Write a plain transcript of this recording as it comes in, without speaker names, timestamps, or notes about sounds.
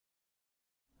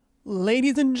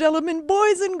Ladies and gentlemen,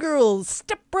 boys and girls,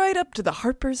 step right up to the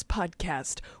Harper's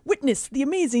Podcast. Witness the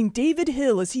amazing David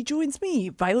Hill as he joins me,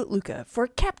 Violet Luca, for a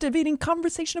captivating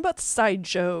conversation about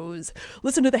sideshows.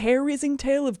 Listen to the hair-raising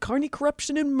tale of carny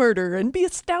corruption and murder, and be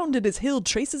astounded as Hill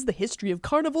traces the history of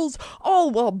carnivals,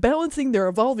 all while balancing their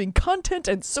evolving content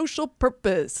and social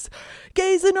purpose.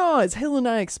 Gaze in awe as Hill and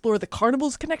I explore the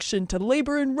carnival's connection to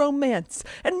labor and romance,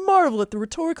 and marvel at the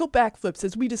rhetorical backflips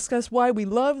as we discuss why we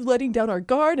love letting down our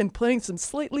guard and playing some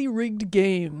slightly rigged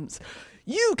games.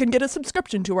 You can get a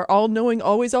subscription to our all-knowing,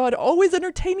 always odd, always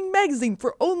entertaining magazine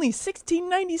for only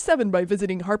 $16.97 by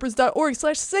visiting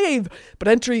harpers.org/save, but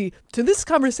entry to this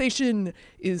conversation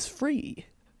is free.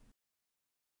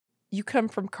 You come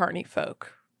from carny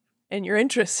folk, and your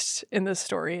interest in this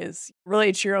story is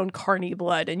related to your own carny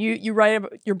blood, and you write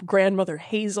about your grandmother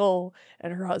Hazel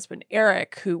and her husband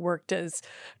Eric, who worked as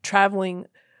traveling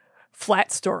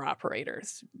flat store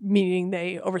operators, meaning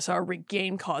they oversaw a rigged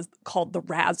game called the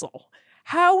Razzle.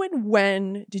 How and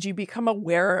when did you become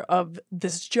aware of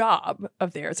this job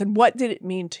of theirs, and what did it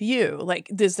mean to you? Like,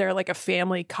 is there like a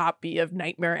family copy of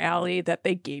Nightmare Alley that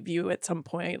they gave you at some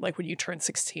point, like when you turned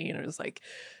 16? It was like,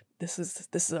 this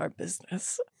is our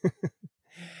business.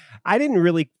 I didn't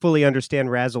really fully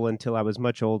understand Razzle until I was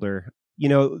much older. You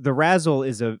know, the Razzle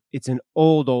it's an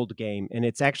old game, and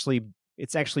it's actually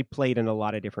played in a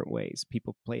lot of different ways.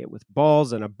 People play it with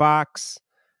balls and a box.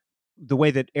 The way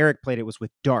that Eric played it was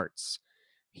with darts.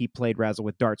 He played Razzle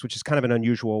with darts, which is kind of an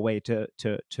unusual way to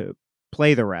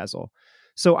play the Razzle.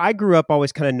 So I grew up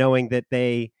always kind of knowing that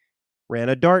they ran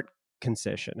a dart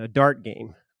concession, a dart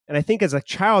game. And I think as a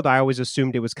child, I always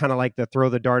assumed it was kind of like the throw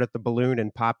the dart at the balloon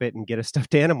and pop it and get a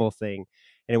stuffed animal thing.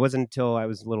 And it wasn't until I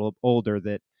was a little older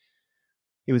that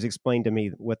it was explained to me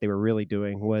that what they were really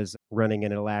doing was running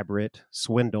an elaborate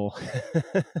swindle.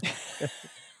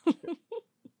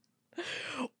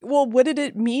 Well, what did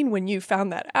it mean when you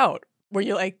found that out? Were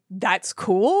you like, that's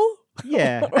cool?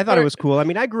 Yeah, I thought it was cool. I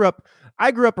mean, I grew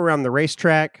up around the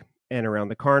racetrack and around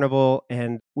the carnival,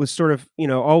 and was sort of,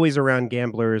 always around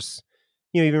gamblers,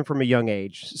 even from a young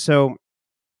age. So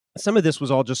some of this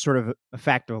was all just sort of a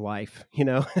fact of life,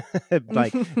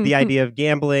 like the idea of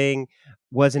gambling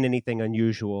wasn't anything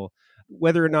unusual.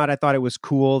 Whether or not I thought it was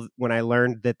cool when I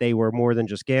learned that they were more than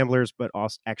just gamblers, but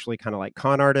also actually kind of like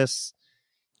con artists.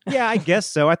 Yeah, I guess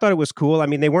so. I thought it was cool. I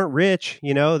mean, they weren't rich,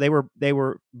 they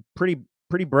were pretty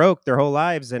broke their whole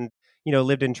lives, and,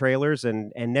 lived in trailers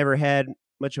and never had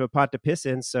much of a pot to piss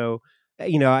in. So,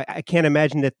 I can't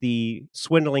imagine that the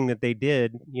swindling that they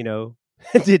did,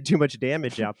 did too much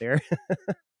damage out there.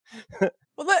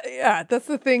 Well, that's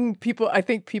the thing I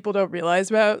think people don't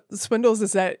realize about swindles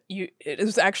is that it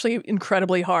is actually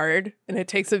incredibly hard, and it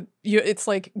takes it's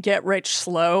like get rich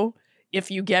slow. If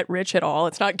you get rich at all,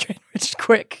 it's not get rich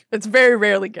quick. It's very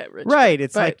rarely get rich. Right. Quick,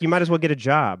 it's like you might as well get a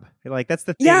job. Like that's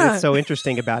the thing that's so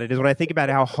interesting about it is when I think about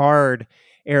how hard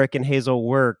Eric and Hazel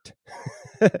worked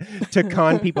to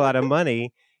con people out of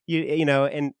money,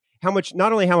 and how much,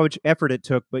 not only how much effort it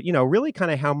took, but, really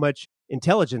kind of how much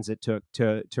intelligence it took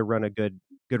to run a good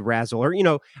Razzle.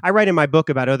 Or, I write in my book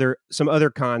about some other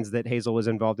cons that Hazel was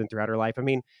involved in throughout her life. I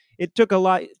mean, it took a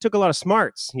lot of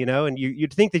smarts, and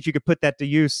you'd think that you could put that to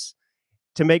use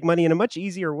to make money in a much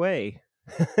easier way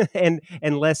and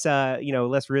less,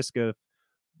 less risk of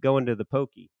going to the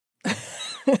pokey.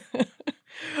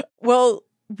 Well,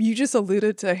 you just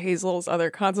alluded to Hazel's other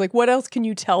cons. Like, what else can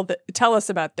you tell us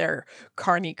about their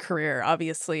carny career?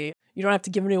 Obviously, you don't have to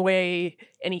give away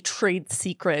any trade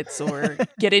secrets or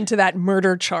get into that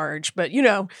murder charge, but,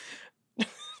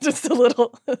 just a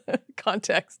little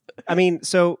context. I mean,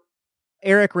 so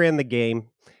Eric ran the game,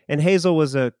 and Hazel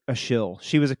was a shill.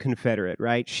 She was a Confederate,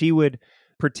 right? She would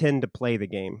pretend to play the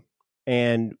game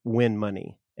and win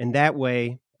money. And that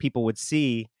way, people would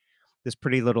see this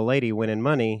pretty little lady winning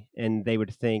money, and they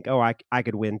would think, oh, I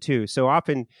could win too. So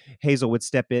often Hazel would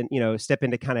step in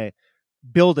to kind of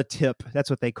build a tip. That's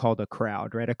what they called a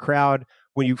crowd, right? A crowd,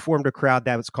 when you formed a crowd,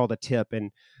 that was called a tip.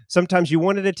 And sometimes you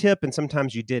wanted a tip and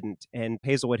sometimes you didn't. And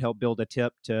Hazel would help build a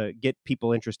tip to get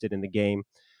people interested in the game.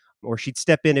 Or she'd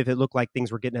step in if it looked like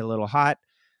things were getting a little hot,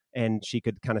 and she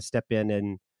could kind of step in,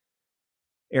 and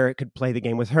Eric could play the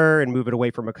game with her and move it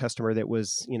away from a customer that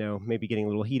was, maybe getting a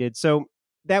little heated. So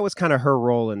that was kind of her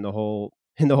role in the whole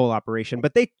operation.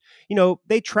 But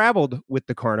they traveled with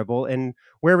the carnival, and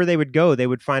wherever they would go, they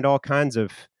would find all kinds of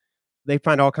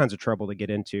trouble to get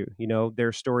into. There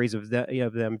are stories of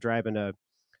them driving a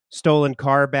stolen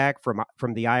car back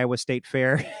from the Iowa State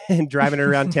Fair and driving it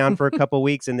around town for a couple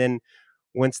weeks, and then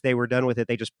once they were done with it,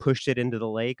 they just pushed it into the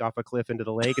lake, off a cliff into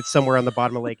the lake. It's somewhere on the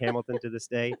bottom of Lake Hamilton to this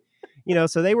day.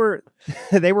 So they were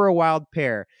a wild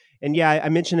pair. And yeah, I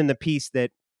mentioned in the piece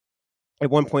that at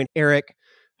one point Eric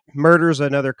murders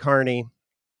another carny,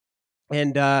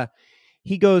 and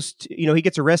he goes to, he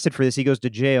gets arrested for this. He goes to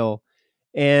jail,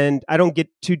 and I don't get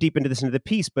too deep into this into the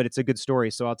piece, but it's a good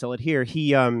story, so I'll tell it here.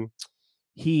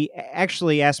 He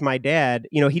actually asked my dad,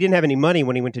 he didn't have any money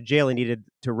when he went to jail. He needed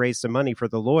to raise some money for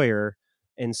the lawyer.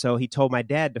 And so he told my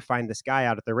dad to find this guy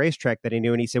out at the racetrack that he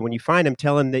knew. And he said, when you find him,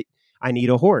 tell him that I need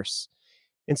a horse.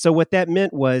 And so what that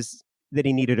meant was that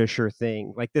he needed a sure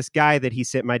thing. Like this guy that he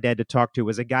sent my dad to talk to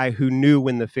was a guy who knew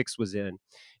when the fix was in.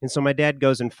 And so my dad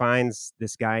goes and finds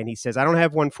this guy and he says, I don't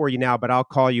have one for you now, but I'll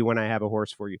call you when I have a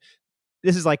horse for you.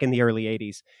 This is like in the early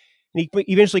 80s. And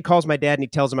he eventually calls my dad and he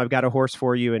tells him, I've got a horse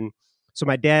for you. And so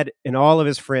my dad and all of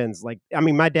his friends,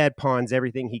 my dad pawns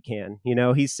everything he can.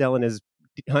 He's selling his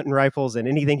hunting rifles and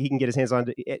anything he can get his hands on,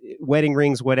 wedding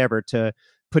rings, whatever, to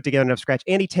put together enough scratch.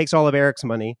 And he takes all of Eric's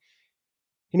money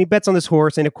and he bets on this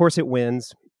horse. And of course it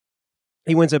wins.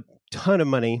 He wins a ton of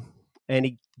money and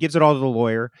he gives it all to the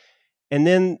lawyer. And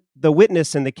then the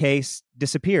witness in the case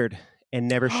disappeared and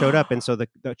never showed up. And so the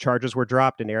charges were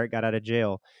dropped and Eric got out of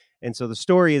jail. And so the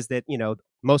story is that,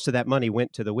 most of that money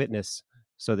went to the witness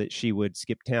so that she would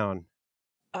skip town.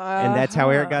 And that's how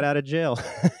Eric got out of jail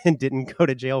and didn't go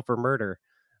to jail for murder.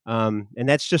 And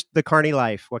that's just the carny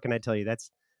life. What can I tell you?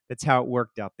 That's how it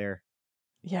worked out there.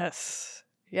 Yes.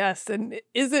 Yes. And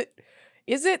is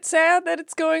it sad that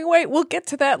it's going away? We'll get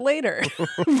to that later.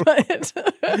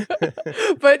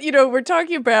 but we're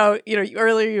talking about,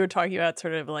 earlier you were talking about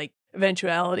sort of like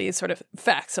eventualities, sort of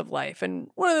facts of life. And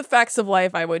one of the facts of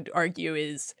life I would argue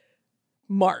is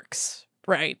marks,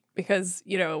 right? Because,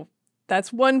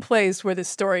 that's one place where the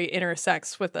story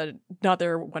intersects with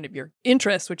another one of your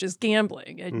interests, which is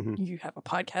gambling. And you have a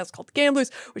podcast called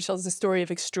Gamblers, which tells the story of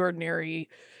extraordinary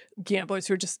gamblers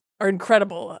who are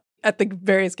incredible at the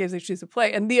various games they choose to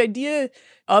play. And the idea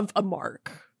of a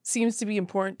mark seems to be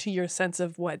important to your sense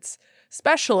of what's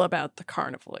special about the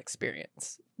carnival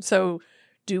experience. So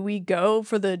do we go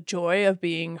for the joy of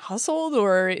being hustled,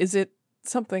 or is it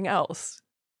something else?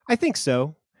 I think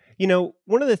so.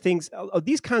 One of the things,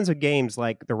 these kinds of games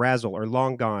like the Razzle are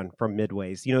long gone from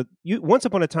Midways. Once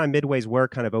upon a time, Midways were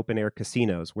kind of open air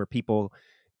casinos where people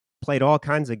played all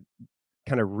kinds of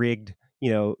kind of rigged,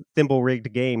 thimble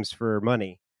rigged games for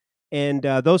money. And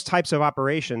those types of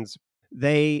operations,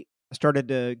 they started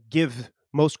to give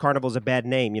most carnivals a bad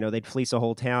name. They'd fleece a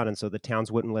whole town, and so the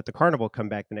towns wouldn't let the carnival come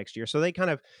back the next year. So they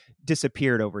kind of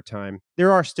disappeared over time.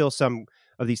 There are still some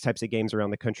of these types of games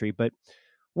around the country, but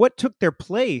what took their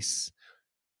place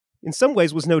in some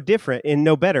ways was no different and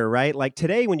no better, right? Like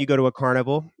today, when you go to a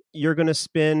carnival, you're going to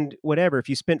spend whatever. If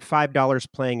you spent $5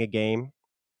 playing a game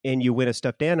and you win a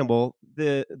stuffed animal,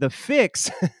 the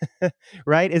fix,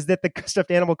 right, is that the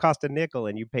stuffed animal cost a nickel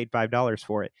and you paid $5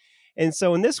 for it. And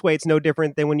so in this way, it's no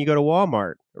different than when you go to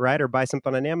Walmart, right, or buy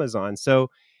something on Amazon. So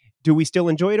do we still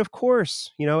enjoy it? Of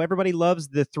course. Everybody loves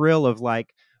the thrill of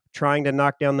like trying to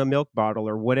knock down the milk bottle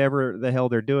or whatever the hell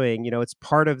they're doing. It's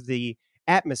part of the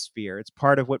atmosphere. It's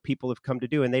part of what people have come to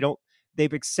do. And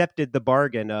they've accepted the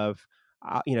bargain of,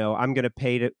 I'm going to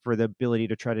pay for the ability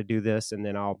to try to do this. And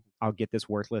then I'll get this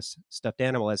worthless stuffed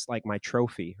animal as like my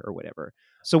trophy or whatever.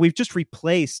 So we've just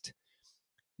replaced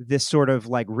this sort of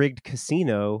like rigged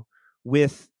casino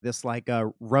with this like a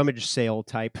rummage sale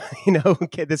type,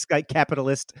 this like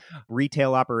capitalist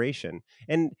retail operation.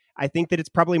 And I think that it's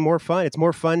probably more fun. It's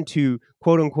more fun to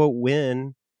quote unquote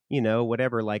win,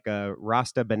 whatever, like a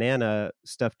Rasta banana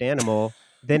stuffed animal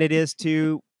than it is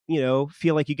to,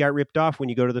 feel like you got ripped off when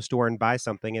you go to the store and buy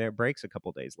something and it breaks a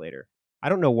couple days later. I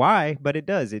don't know why, but it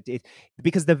does. It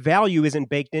because the value isn't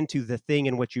baked into the thing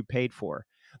and what you paid for.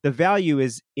 The value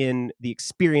is in the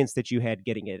experience that you had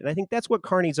getting it. And I think that's what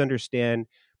carnies understand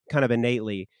kind of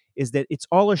innately, is that it's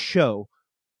all a show.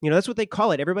 That's what they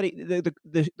call it. Everybody,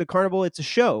 the carnival, it's a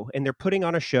show, and they're putting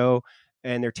on a show,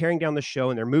 and they're tearing down the show,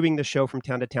 and they're moving the show from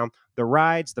town to town. The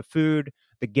rides, the food,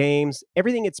 the games,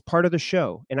 everything, it's part of the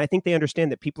show. And I think they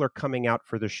understand that people are coming out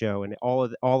for the show and all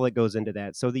that goes into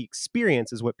that. So the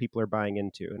experience is what people are buying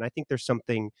into. And I think there's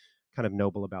something kind of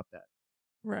noble about that.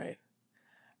 Right.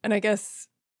 And I guess,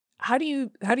 how do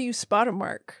you spot a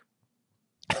mark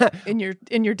in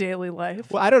your daily life?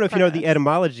 Well, I don't know if you know the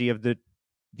etymology of the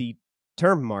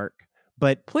term mark,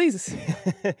 but please.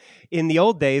 In the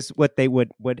old days, what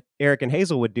Eric and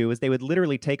Hazel would do is they would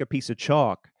literally take a piece of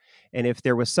chalk, and if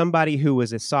there was somebody who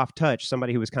was a soft touch,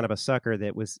 somebody who was kind of a sucker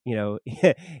that was,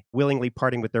 willingly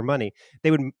parting with their money,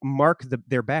 they would mark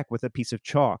their back with a piece of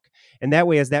chalk. And that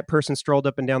way, as that person strolled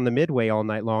up and down the Midway all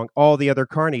night long, all the other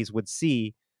carnies would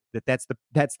see that's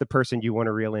the person you want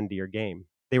to reel into your game.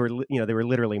 They were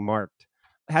literally marked.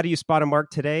 How do you spot a mark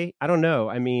today? I don't know.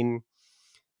 I mean,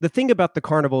 the thing about the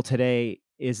carnival today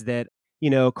is that,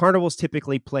 carnivals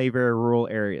typically play very rural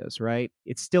areas, right?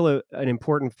 It's still an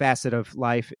important facet of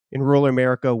life in rural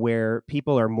America where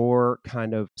people are more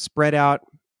kind of spread out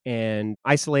and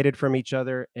isolated from each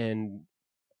other and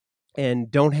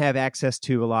don't have access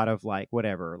to a lot of like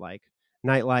whatever, like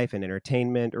nightlife and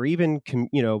entertainment or even,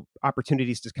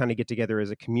 opportunities to kind of get together as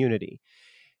a community.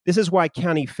 This is why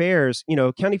county fairs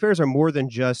are more than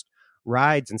just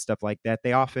rides and stuff like that.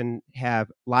 They often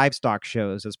have livestock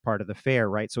shows as part of the fair,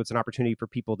 right? So it's an opportunity for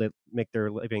people that make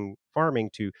their living farming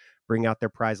to bring out their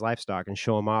prize livestock and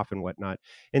show them off and whatnot.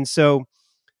 And so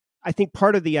I think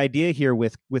part of the idea here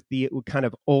with the kind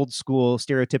of old school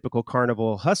stereotypical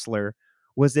carnival hustler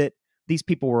was that these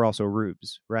people were also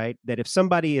rubes, right? That if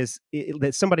somebody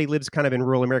lives kind of in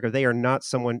rural America, they are not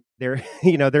someone they're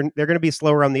they're going to be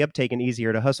slower on the uptake and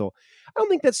easier to hustle. I don't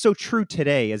think that's so true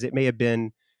today as it may have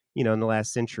been, in the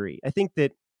last century. I think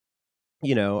that,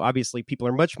 obviously people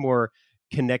are much more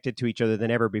connected to each other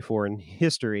than ever before in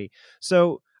history.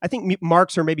 So I think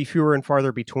marks are maybe fewer and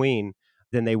farther between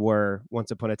than they were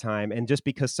once upon a time. And just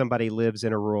because somebody lives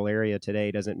in a rural area today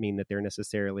doesn't mean that they're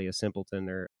necessarily a simpleton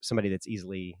or somebody that's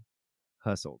easily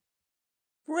hustled.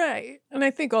 Right. And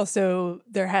I think also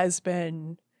there has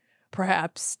been,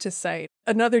 perhaps to cite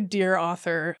another dear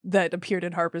author that appeared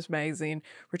in Harper's Magazine,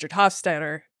 Richard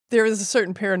Hofstadter, there is a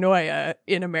certain paranoia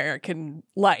in American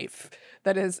life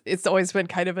that it's always been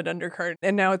kind of an undercurrent.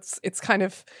 And now it's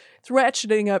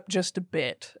ratcheting up just a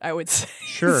bit, I would say.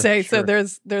 Sure. So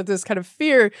there's this kind of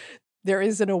fear. There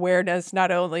is an awareness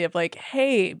not only of like,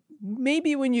 hey,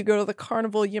 maybe when you go to the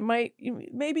carnival,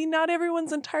 maybe not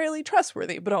everyone's entirely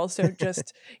trustworthy, but also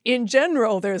just in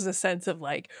general, there's a sense of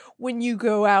like, when you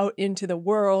go out into the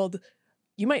world,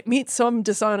 you might meet some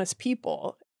dishonest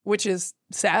people, which is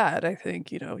sad. I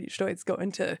think, you should always go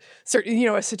into certain,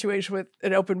 a situation with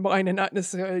an open mind and not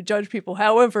necessarily judge people.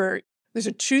 However, there's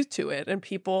a truth to it. And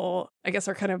people, I guess,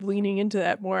 are kind of leaning into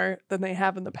that more than they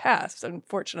have in the past,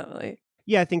 unfortunately.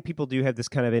 Yeah, I think people do have this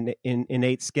kind of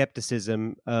innate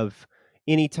skepticism of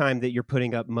any time that you're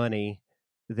putting up money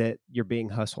that you're being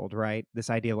hustled, right? This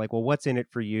idea of like, well, what's in it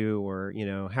for you? Or,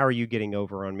 how are you getting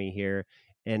over on me here?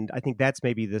 And I think that's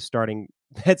maybe the starting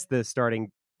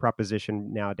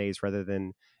proposition nowadays rather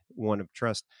than one of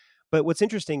trust. But what's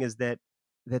interesting is that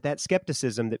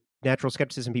skepticism, that natural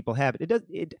skepticism people have,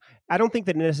 I don't think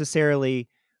that necessarily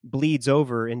bleeds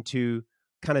over into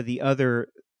kind of the other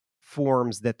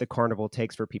forms that the carnival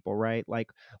takes for people, right? Like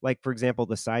for example,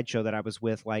 the sideshow that I was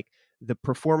with, like the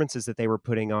performances that they were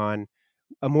putting on,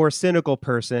 a more cynical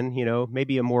person,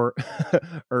 maybe a more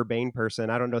urbane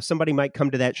person, I don't know, somebody might come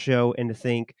to that show and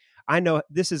think, I know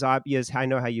this is obvious, I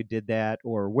know how you did that,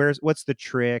 or what's the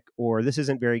trick, or this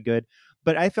isn't very good.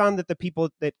 But I found that the people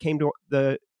that came to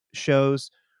the shows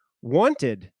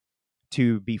wanted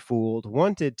to be fooled,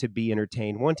 wanted to be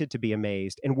entertained, wanted to be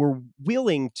amazed, and were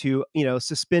willing to,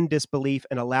 suspend disbelief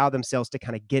and allow themselves to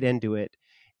kind of get into it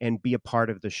and be a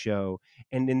part of the show.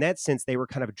 And in that sense, they were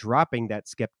kind of dropping that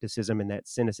skepticism and that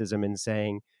cynicism and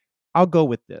saying, I'll go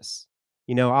with this.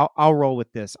 I'll roll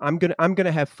with this. I'm going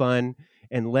to have fun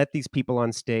and let these people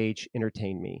on stage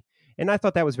entertain me. And I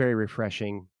thought that was very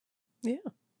refreshing. Yeah.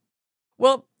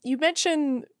 Well, you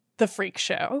mentioned the freak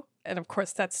show. And of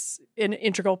course, that's an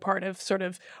integral part of sort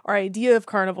of our idea of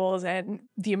carnivals and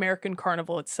the American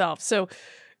carnival itself. So,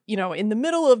 in the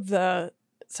middle of the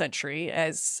century,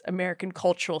 as American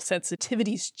cultural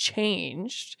sensitivities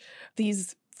changed,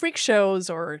 these freak shows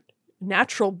or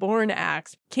natural born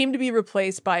acts came to be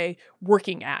replaced by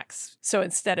working acts. So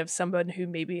instead of someone who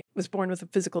maybe was born with a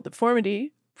physical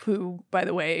deformity, who, by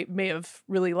the way, may have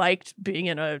really liked being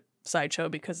in a sideshow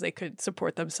because they could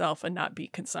support themselves and not be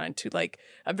consigned to like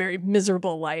a very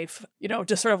miserable life,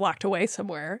 just sort of locked away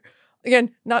somewhere.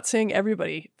 Again, not saying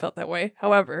everybody felt that way.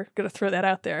 However, going to throw that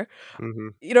out there.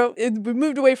 Mm-hmm. We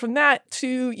moved away from that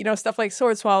to, stuff like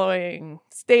sword swallowing,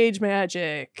 stage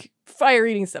magic, fire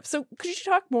eating stuff. So could you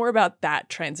talk more about that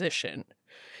transition,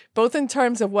 both in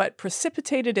terms of what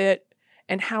precipitated it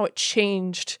and how it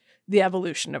changed the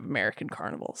evolution of American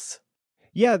carnivals?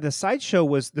 Yeah, the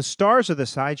stars of the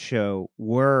sideshow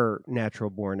were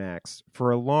natural born acts for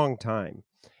a long time.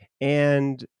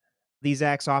 And these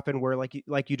acts often were,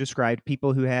 like you described,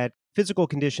 people who had physical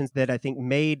conditions that I think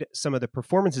made some of the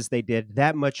performances they did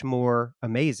that much more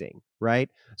amazing, right?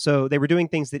 So they were doing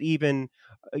things that even,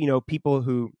 people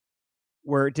who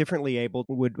were differently able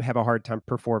would have a hard time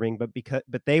performing, but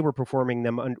they were performing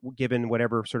them given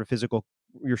whatever sort of physical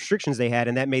restrictions they had,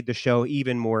 and that made the show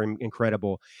even more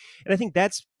incredible. And I think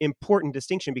that's important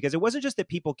distinction, because it wasn't just that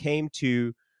people came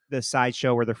to the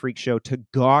sideshow or the freak show to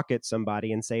gawk at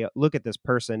somebody and say, look at this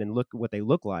person and look at what they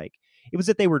look like. It was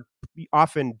that they were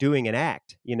often doing an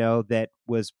act, that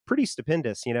was pretty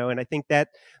stupendous, and I think that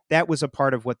was a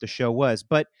part of what the show was.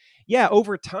 But yeah,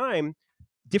 over time,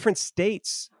 different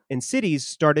states and cities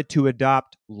started to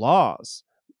adopt laws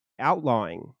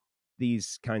outlawing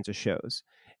these kinds of shows.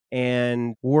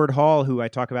 And Ward Hall, who I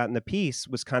talk about in the piece,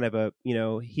 was kind of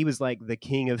he was like the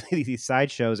king of these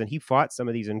sideshows, and he fought some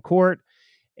of these in court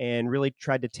and really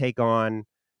tried to take on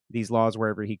these laws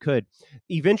wherever he could.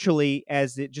 Eventually,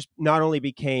 as it just not only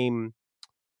became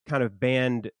kind of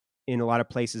banned in a lot of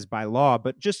places by law,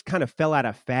 but just kind of fell out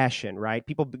of fashion, right?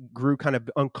 People grew kind of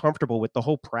uncomfortable with the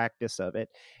whole practice of it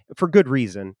for good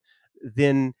reason.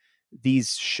 Then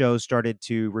these shows started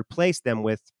to replace them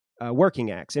with working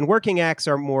acts. And working acts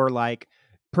are more like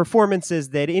performances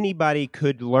that anybody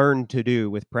could learn to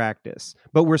do with practice,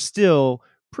 but we're still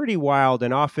pretty wild.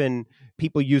 And often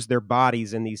people use their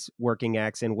bodies in these working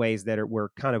acts in ways that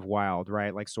were kind of wild,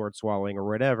 right? Like sword swallowing or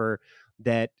whatever,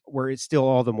 that were it's still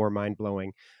all the more mind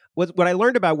blowing. What I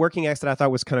learned about working acts that I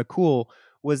thought was kind of cool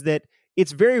was that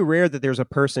it's very rare that there's a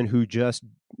person who just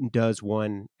does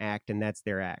one act and that's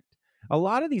their act. A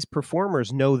lot of these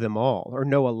performers know them all or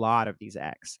know a lot of these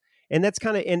acts. And that's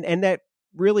kind of, and that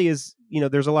really is,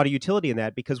 there's a lot of utility in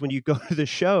that, because when you go to the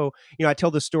show, I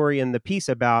tell the story in the piece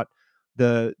about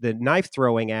the knife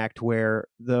throwing act where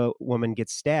the woman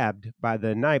gets stabbed by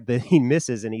the knife that he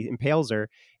misses and he impales her.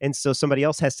 And so somebody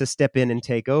else has to step in and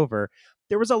take over.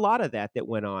 There was a lot of that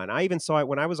went on. I even saw it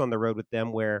when I was on the road with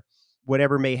them, where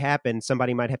whatever may happen,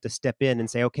 somebody might have to step in and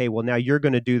say, okay, well, now you're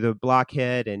going to do the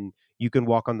blockhead and you can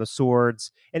walk on the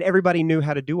swords. And everybody knew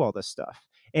how to do all this stuff.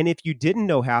 And if you didn't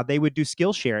know how, they would do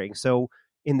skill sharing. So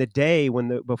in the day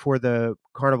before the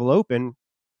carnival opened,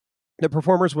 the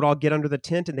performers would all get under the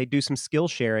tent and they'd do some skill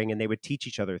sharing and they would teach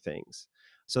each other things.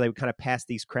 So they would kind of pass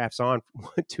these crafts on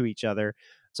to each other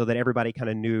so that everybody kind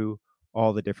of knew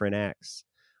all the different acts.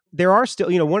 There are still,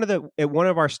 at one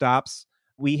of our stops,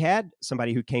 we had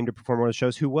somebody who came to perform one of the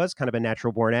shows who was kind of a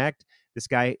natural born act. This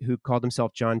guy who called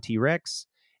himself John T. Rex.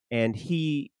 And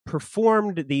he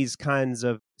performed these kinds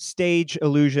of stage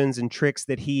illusions and tricks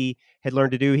that he had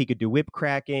learned to do. He could do whip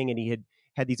cracking, and he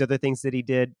had these other things that he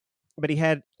did. But he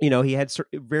had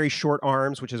very short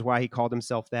arms, which is why he called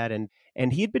himself that.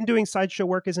 And he had been doing sideshow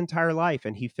work his entire life,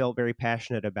 and he felt very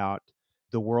passionate about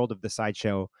the world of the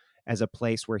sideshow as a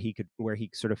place where he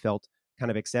sort of felt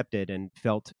kind of accepted and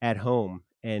felt at home.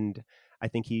 And I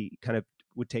think he kind of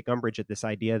would take umbrage at this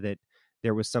idea that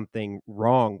there was something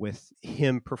wrong with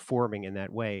him performing in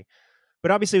that way. But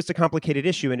obviously it's a complicated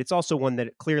issue, and it's also one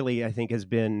that clearly I think has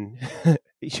been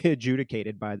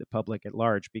adjudicated by the public at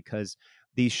large, because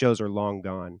these shows are long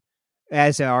gone,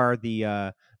 as are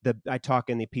I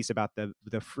talk in the piece about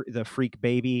the freak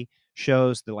baby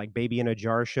shows, the like baby in a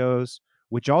jar shows,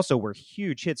 which also were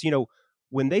huge hits.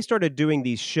 When they started doing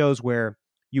these shows where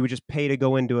you would just pay to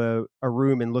go into a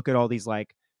room and look at all these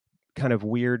like kind of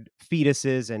weird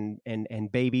fetuses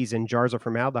and babies in jars of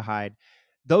formaldehyde,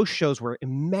 those shows were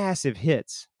massive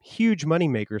hits, huge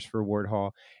moneymakers for Ward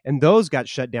Hall. And those got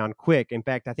shut down quick. In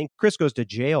fact, I think Chris goes to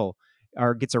jail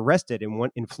or gets arrested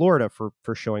in Florida for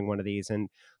showing one of these. And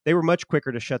they were much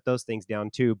quicker to shut those things down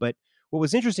too. But what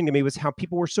was interesting to me was how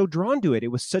people were so drawn to it. It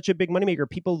was such a big moneymaker.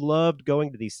 People loved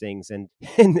going to these things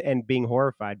and being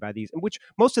horrified by these, which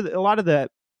a lot of the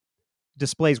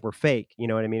displays were fake. You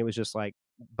know what I mean? It was just like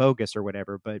bogus or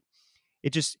whatever, but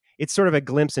it's sort of a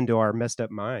glimpse into our messed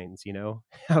up minds, Well,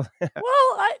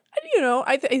 I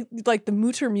like the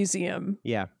Mutter Museum.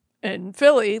 Yeah. In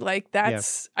Philly, like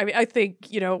that's, yeah. I mean, I think,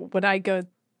 when I go,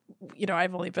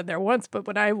 I've only been there once, but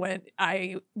when I went,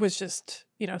 I was just,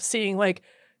 seeing like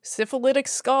syphilitic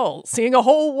skulls, seeing a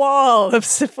whole wall of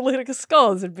syphilitic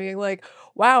skulls and being like,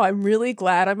 wow, I'm really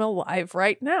glad I'm alive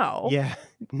right now. Yeah.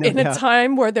 In a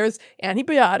time where there's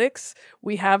antibiotics,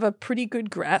 we have a pretty good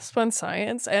grasp on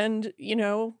science and,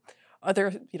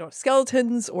 other,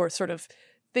 skeletons or sort of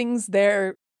things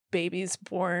there, babies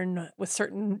born with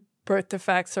certain birth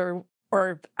defects or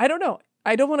I don't know.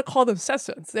 I don't want to call them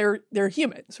sessions. They're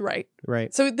humans, right?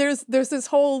 Right. So there's this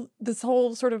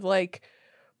whole sort of like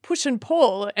push and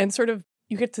pull, and sort of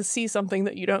you get to see something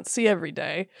that you don't see every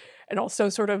day, and also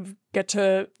sort of get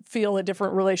to feel a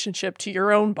different relationship to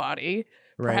your own body,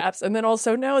 perhaps. Right. And then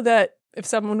also know that if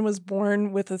someone was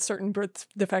born with a certain birth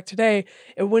defect today,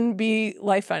 it wouldn't be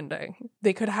life-ending.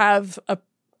 They could have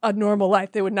a normal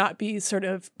life. They would not be sort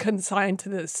of consigned to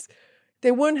this.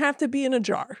 They wouldn't have to be in a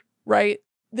jar, right?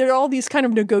 There are all these kind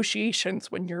of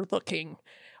negotiations when you're looking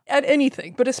at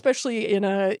anything, but especially in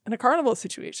a carnival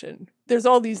situation. There's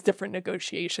all these different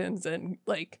negotiations and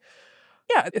like,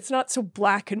 yeah, it's not so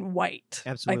black and white.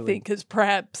 Absolutely. I think, as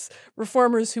perhaps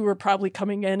reformers who were probably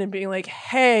coming in and being like,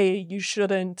 hey, you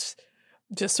shouldn't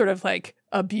just sort of like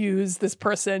abuse this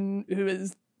person who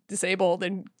is disabled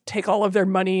and take all of their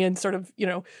money and sort of,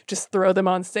 just throw them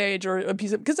on stage or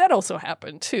abuse them, because that also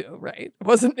happened too, right?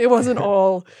 It wasn't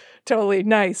all totally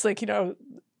nice. Like,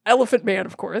 Elephant Man,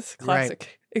 of course,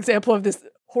 classic example of this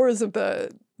horrors of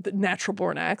the natural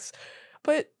born acts.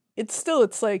 But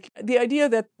it's like the idea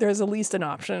that there's at least an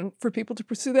option for people to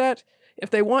pursue that if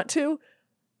they want to,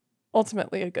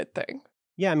 ultimately a good thing.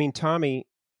 Yeah, I mean, Tommy,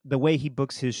 the way he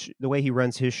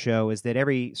runs his show is that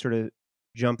every sort of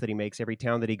jump that he makes, every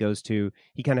town that he goes to,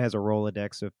 he kind of has a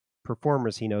Rolodex of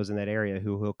performers he knows in that area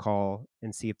who he'll call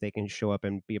and see if they can show up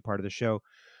and be a part of the show.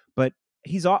 But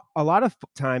a lot of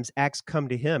times acts come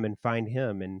to him and find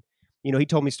him. And, he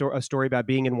told me a story about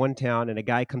being in one town and a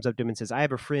guy comes up to him and says, I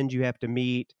have a friend you have to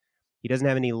meet. He doesn't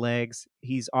have any legs.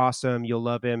 He's awesome. You'll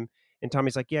love him. And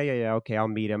Tommy's like, yeah. Okay, I'll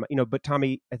meet him. But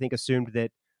Tommy, I think, assumed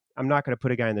that I'm not going to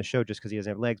put a guy in the show just because he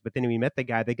doesn't have legs. But then when he met the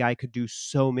guy could do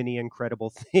so many incredible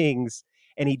things,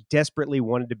 and he desperately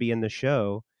wanted to be in the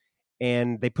show.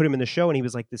 And they put him in the show, and he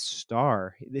was like this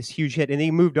star, this huge hit. And he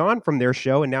moved on from their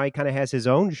show, and now he kind of has his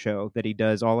own show that he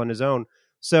does all on his own.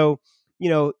 So,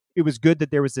 it was good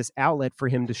that there was this outlet for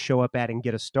him to show up at and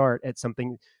get a start at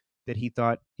something that he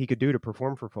thought he could do to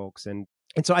perform for folks. And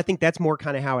so I think that's more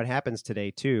kind of how it happens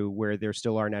today, too, where there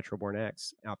still are natural born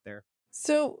acts out there.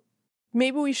 So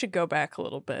maybe we should go back a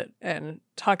little bit and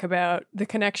talk about the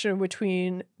connection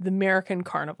between the American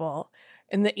Carnival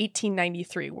and the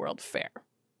 1893 World Fair.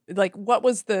 Like, what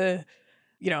was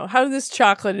how did this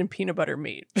chocolate and peanut butter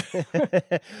meet?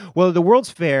 Well, the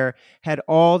World's Fair had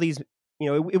all these,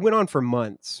 it went on for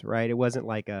months, right? It wasn't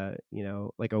like a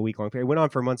week-long fair. It went on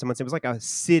for months and months. It was like a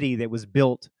city that was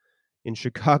built in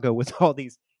Chicago with all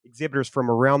these exhibitors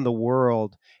from around the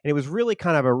world. And it was really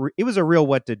kind of it was a real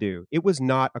what to do. It was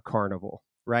not a carnival,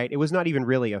 right? It was not even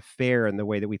really a fair in the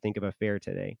way that we think of a fair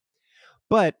today.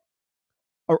 But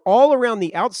all around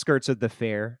the outskirts of the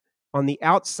fair, on the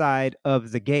outside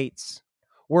of the gates,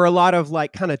 were a lot of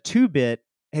like kind of two-bit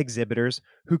exhibitors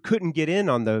who couldn't get in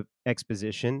on the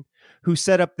exposition, who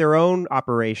set up their own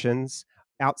operations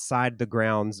outside the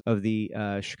grounds of the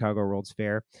Chicago World's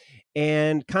Fair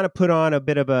and kind of put on a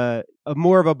bit of a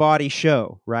more of a body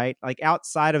show, right? Like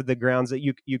outside of the grounds that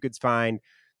you could find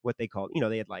what they called,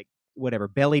 they had like whatever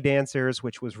belly dancers,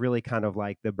 which was really kind of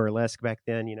like the burlesque back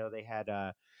then.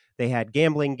 They had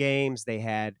gambling games, they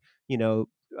had,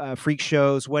 freak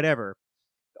shows, whatever.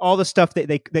 All the stuff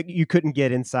that you couldn't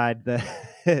get inside the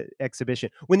exhibition.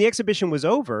 When the exhibition was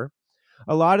over,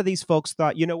 a lot of these folks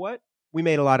thought, you know what? We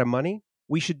made a lot of money.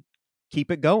 We should keep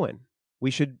it going.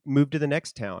 We should move to the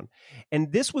next town.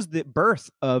 And this was the birth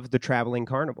of the traveling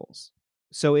carnivals.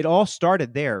 So it all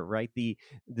started there, right? The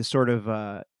sort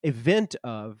of event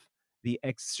of the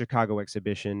Chicago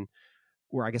exhibition,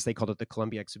 or I guess they called it the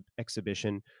Columbia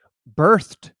exhibition,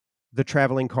 birthed the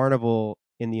traveling carnival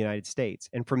in the United States.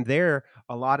 And from there,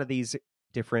 a lot of these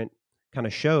different kind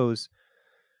of shows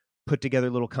put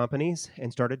together little companies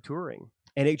and started touring.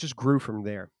 And it just grew from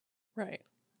there. Right.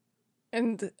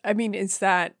 And I mean, is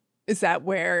that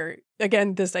where,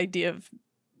 again, this idea of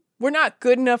we're not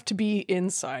good enough to be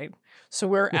inside, so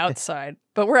we're outside,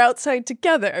 but we're outside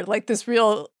together, like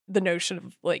the notion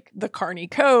of like the Carney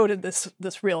Code and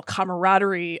this real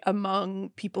camaraderie among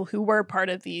people who were part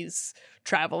of these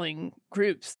traveling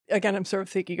groups. Again, I'm sort of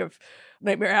thinking of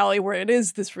Nightmare Alley, where it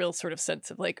is this real sort of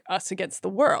sense of like us against the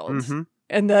world. Mm-hmm.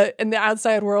 And the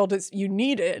outside world is, you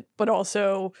need it, but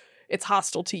also it's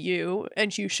hostile to you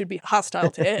and you should be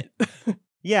hostile to it.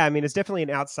 Yeah, I mean, it's definitely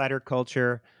an outsider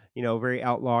culture, very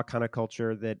outlaw kind of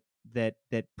culture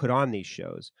that put on these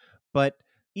shows. But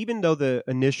even though the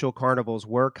initial carnivals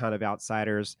were kind of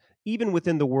outsiders, even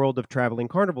within the world of traveling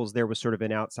carnivals, there was sort of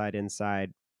an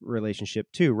outside-inside relationship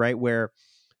too, right? Where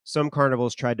some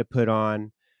carnivals tried to put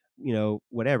on,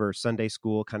 whatever, Sunday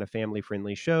school kind of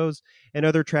family-friendly shows, and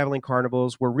other traveling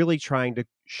carnivals were really trying to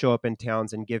show up in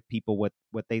towns and give people what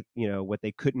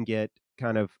they couldn't get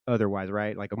kind of otherwise,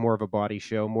 right? Like more of a body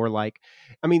show, more like,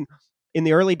 I mean, in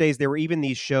the early days, there were even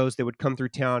these shows that would come through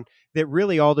town that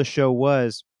really all the show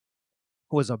was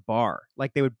a bar.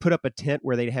 Like they would put up a tent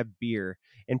where they'd have beer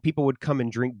and people would come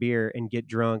and drink beer and get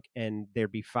drunk and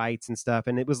there'd be fights and stuff.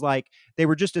 And it was like they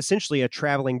were just essentially a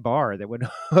traveling bar that would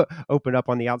open up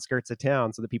on the outskirts of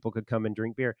town so that people could come and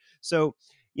drink beer. So,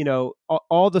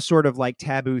 all the sort of like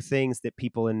taboo things that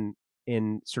people in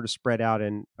in sort of spread out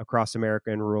and across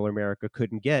America and rural America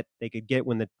couldn't get, they could get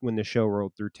when the show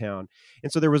rolled through town.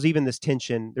 And so there was even this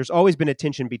tension. There's always been a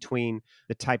tension between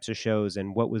the types of shows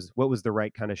and what was the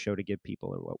right kind of show to give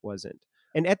people and what wasn't.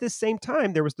 And at the same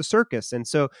time, there was the circus. And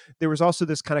so there was also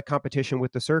this kind of competition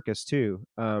with the circus too.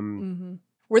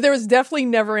 Where there was definitely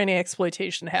never any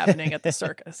exploitation happening at the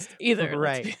circus either.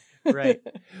 Right. Right.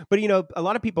 But, a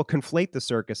lot of people conflate the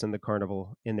circus and the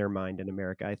carnival in their mind in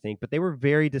America, I think. But they were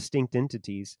very distinct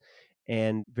entities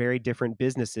and very different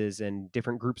businesses and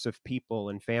different groups of people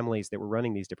and families that were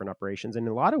running these different operations. And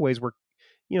in a lot of ways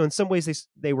in some ways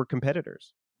they were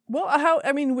competitors. Well,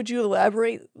 would you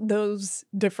elaborate those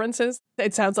differences?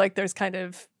 It sounds like there's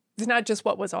it's not just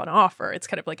what was on offer. It's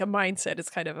kind of like a mindset.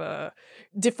 It's kind of a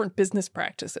different business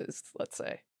practices, let's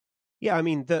say. Yeah,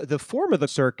 the form of the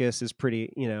circus is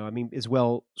pretty, is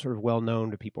well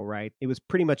known to people, right? It was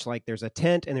pretty much like there's a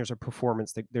tent and there's a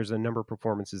performance. There's a number of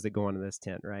performances that go on in this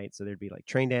tent, right? So there'd be like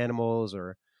trained animals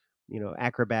or,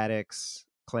 acrobatics,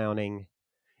 clowning,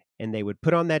 and they would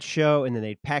put on that show and then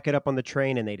they'd pack it up on the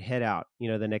train and they'd head out,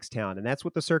 the next town. And that's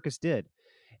what the circus did.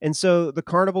 And so the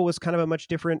carnival was kind of a much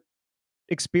different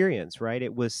experience, right?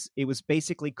 It was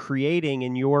basically creating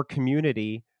in your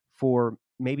community for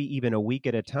maybe even a week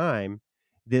at a time,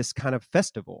 this kind of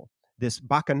festival, this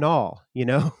bacchanal,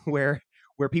 where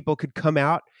people could come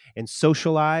out and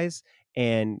socialize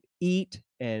and eat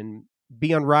and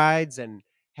be on rides and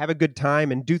have a good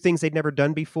time and do things they'd never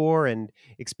done before and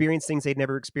experience things they'd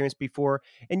never experienced before.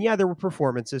 And yeah, there were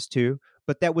performances too,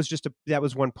 but that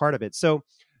was one part of it. So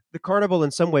the carnival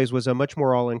in some ways was a much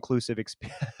more all-inclusive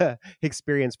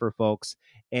experience for folks.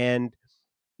 And,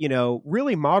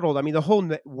 really modeled, the whole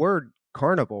word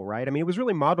carnival, right? It was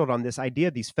really modeled on this idea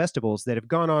of these festivals that have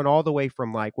gone on all the way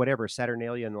from like whatever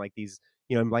Saturnalia and like these,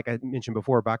 like I mentioned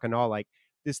before, Bacchanal, like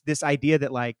this idea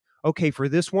that like, okay, for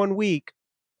this 1 week,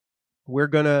 we're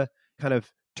gonna kind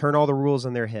of turn all the rules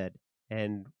on their head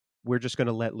and we're just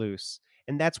gonna let loose.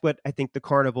 And that's what I think the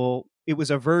carnival, it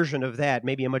was a version of that,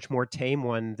 maybe a much more tame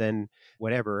one than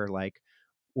whatever, like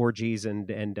orgies and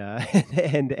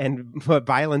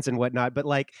violence and whatnot. But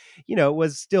like, it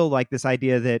was still like this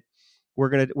idea that we're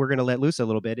gonna let loose a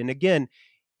little bit. And again,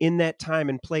 in that time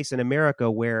and place in America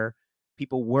where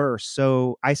people were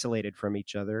so isolated from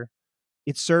each other,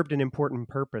 it served an important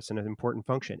purpose and an important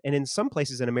function. And in some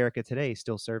places in America today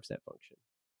still serves that function.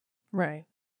 Right.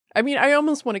 I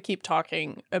almost want to keep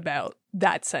talking about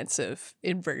that sense of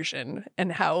inversion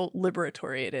and how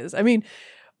liberatory it is.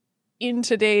 In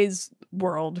today's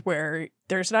world where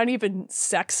there's not even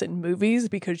sex in movies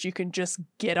because you can just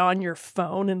get on your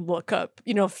phone and look up,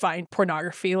 find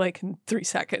pornography like in 3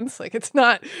 seconds. Like it's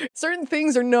not, certain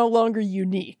things are no longer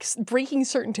unique. Breaking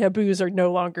certain taboos are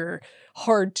no longer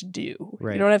hard to do.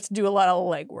 Right. You don't have to do a lot of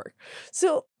legwork.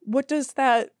 So what does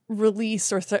that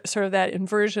release or sort of that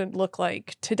inversion look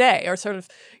like today, or sort of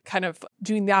kind of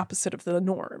doing the opposite of the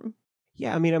norm?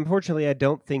 Yeah, unfortunately, I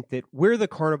don't think that where the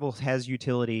carnival has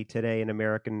utility today in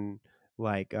American,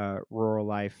 rural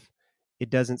life,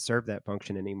 it doesn't serve that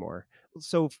function anymore.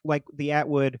 So, like the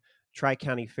Atwood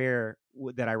Tri-County Fair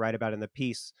that I write about in the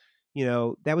piece,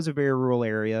 that was a very rural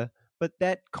area, but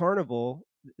that carnival,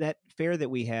 that fair that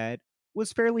we had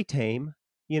was fairly tame.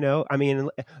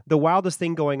 The wildest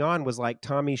thing going on was like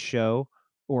Tommy's show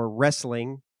or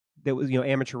wrestling that was,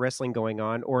 amateur wrestling going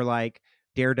on, or like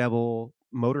Daredevil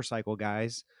motorcycle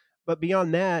guys. But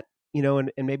beyond that,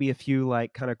 and maybe a few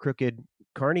like kind of crooked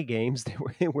carny games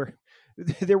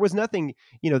there was nothing,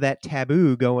 that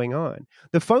taboo going on.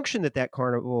 The function that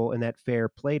carnival and that fair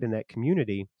played in that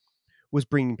community was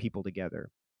bringing people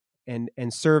together and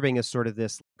serving as sort of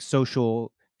this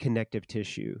social connective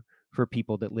tissue for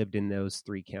people that lived in those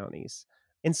 3 counties.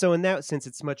 And so in that sense,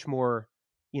 it's much more,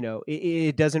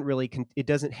 it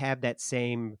doesn't have that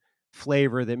same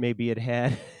flavor that maybe it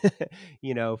had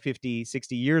 50,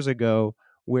 60 years ago,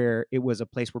 where it was a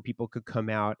place where people could come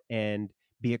out and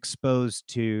be exposed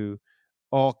to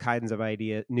all kinds of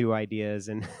new ideas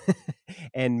and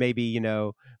and maybe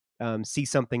see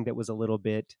something that was a little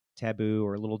bit taboo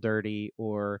or a little dirty,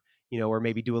 or or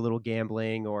maybe do a little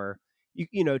gambling, or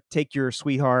take your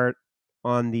sweetheart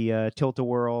on the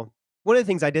tilt-a-whirl. One of the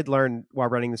things I did learn while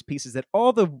running this piece is that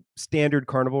all the standard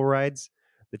carnival rides,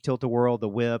 the tilt-a-whirl, the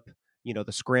whip,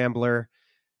 the scrambler,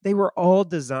 they were all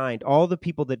designed, all the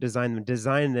people that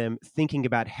designed them thinking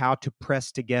about how to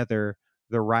press together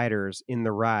the riders in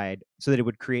the ride so that it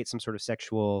would create some sort of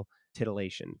sexual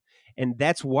titillation. And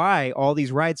that's why all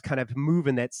these rides kind of move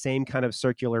in that same kind of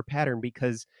circular pattern,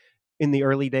 because in the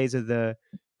early days of the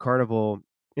carnival,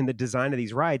 in the design of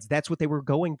these rides, that's what they were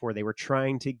going for. They were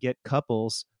trying to get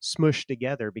couples smushed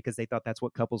together because they thought that's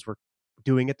what couples were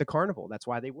doing at the carnival. That's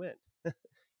why they went.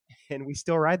 And we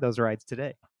still ride those rides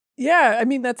today. Yeah,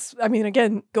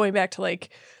 again, going back to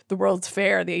like the World's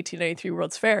Fair, the 1893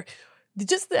 World's Fair,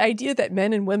 just the idea that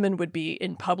men and women would be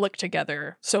in public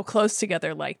together, so close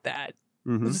together like that,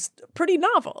 was pretty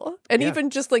novel. And even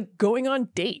just like going on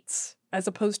dates as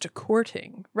opposed to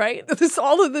courting, right?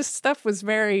 All of this stuff was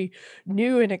very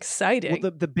new and exciting.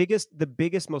 Well, the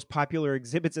biggest, most popular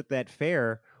exhibits at that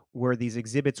fair were these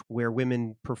exhibits where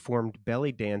women performed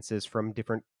belly dances from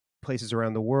different places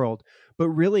around the world. But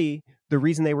really, the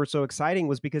reason they were so exciting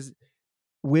was because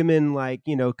women, like,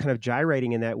 kind of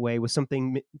gyrating in that way was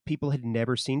something people had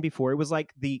never seen before. It was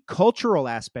like the cultural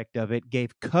aspect of it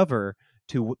gave cover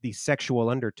to these sexual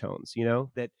undertones,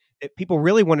 that people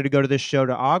really wanted to go to this show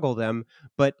to ogle them,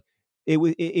 but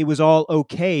it was all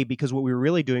okay because what we were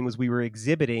really doing was we were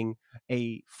exhibiting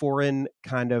a foreign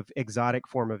kind of exotic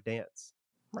form of dance.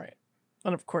 Right.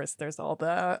 And of course, there's all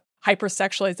the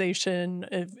hypersexualization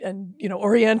and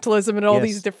Orientalism and all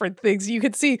these different things. You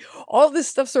could see all this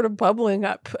stuff sort of bubbling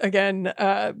up again.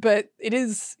 But it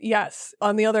is, yes,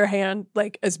 on the other hand,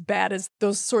 like as bad as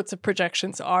those sorts of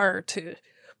projections are to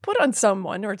put on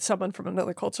someone or someone from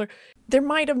another culture, there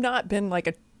might have not been like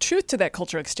a truth to that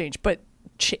cultural exchange, but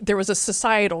there was a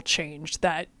societal change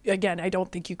that, again, I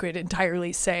don't think you could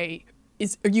entirely say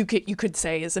you could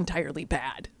say is entirely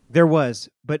bad. There was,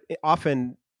 but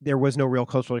often there was no real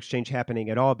cultural exchange happening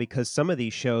at all because some of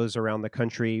these shows around the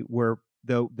country were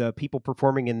the people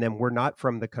performing in them were not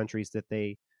from the countries that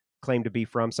they claimed to be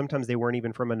from. Sometimes they weren't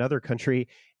even from another country.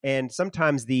 And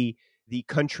sometimes the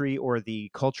country or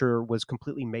the culture was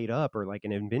completely made up or like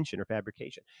an invention or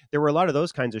fabrication. There were a lot of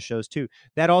those kinds of shows too.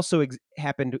 That also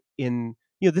happened in,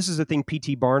 this is a thing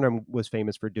P.T. Barnum was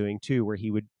famous for doing too, where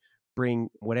he would bring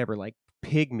whatever, like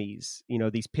pygmies,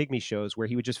 these pygmy shows where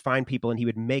he would just find people and he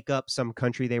would make up some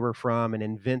country they were from and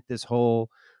invent this whole,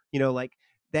 like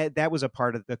that was a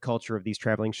part of the culture of these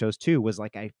traveling shows too, was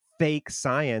like a fake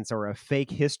science or a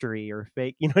fake history or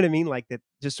fake, you know what I mean? Like that,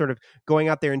 just sort of going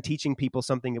out there and teaching people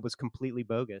something that was completely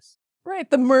bogus. Right.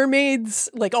 The mermaids,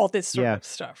 like all this sort of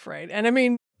stuff. Right. And I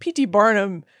mean, P.T.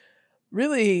 Barnum,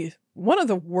 really one of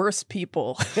the worst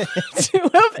people to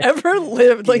have ever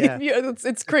lived. Like,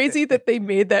 it's crazy that they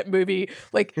made that movie,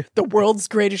 like The World's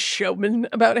Greatest Showman,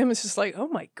 about him. It's just like, oh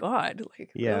my God,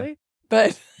 like, really?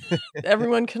 But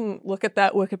everyone can look at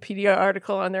that Wikipedia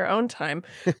article on their own time.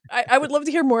 I would love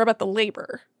to hear more about the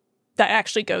labor that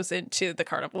actually goes into the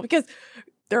carnival, because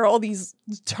there are all these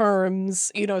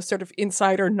terms, sort of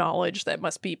insider knowledge that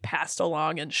must be passed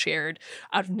along and shared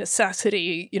out of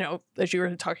necessity, as you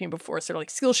were talking before, sort of like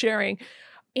skill sharing.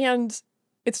 And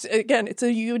it's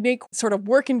a unique sort of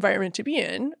work environment to be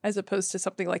in, as opposed to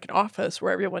something like an office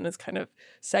where everyone is kind of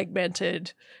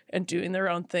segmented and doing their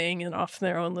own thing and off in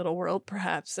their own little world,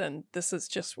 perhaps. And this is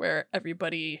just where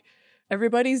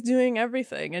everybody's doing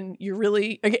everything. And you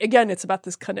really, again, it's about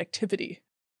this connectivity.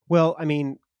 Well, I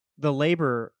mean, the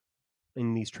labor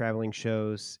in these traveling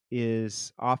shows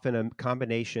is often a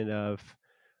combination of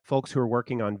folks who are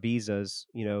working on visas,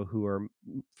 who are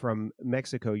from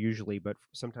Mexico usually, but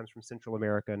sometimes from Central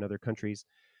America and other countries,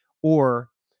 or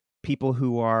people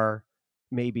who are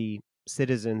maybe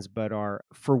citizens but are,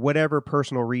 for whatever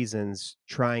personal reasons,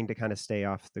 trying to kind of stay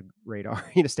off the radar,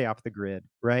 stay off the grid,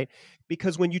 right?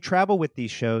 Because when you travel with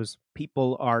these shows,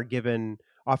 people are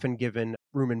often given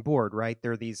room and board, right?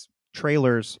 There are these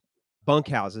trailers,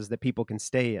 bunkhouses that people can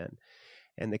stay in,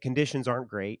 and the conditions aren't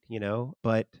great,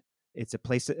 but it's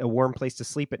a warm place to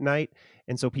sleep at night.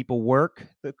 And so people work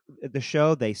the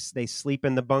show, they sleep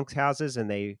in the bunkhouses, and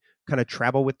they kind of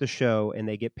travel with the show, and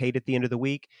they get paid at the end of the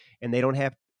week, and they don't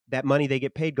have that money they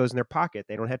get paid goes in their pocket.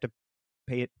 They don't have to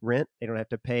pay rent, they don't have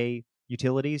to pay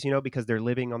utilities, because they're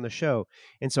living on the show.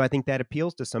 And so I think that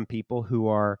appeals to some people who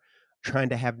are trying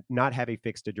to not have a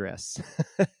fixed address.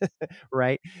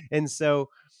 Right. And so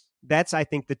that's, I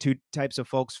think, the two types of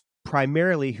folks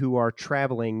primarily who are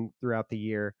traveling throughout the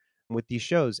year with these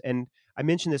shows. And I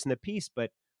mentioned this in the piece,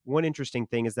 but one interesting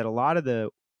thing is that a lot of the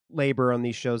labor on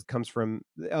these shows comes from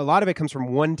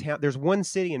one town. There's one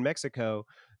city in Mexico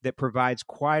that provides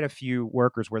quite a few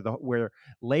workers where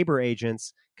labor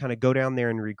agents kind of go down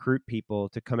there and recruit people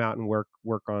to come out and work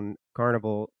on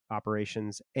carnival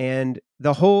operations. And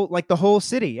the whole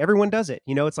city, everyone does it.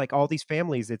 It's like all these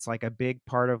families, it's like a big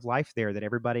part of life there, that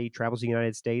everybody travels to the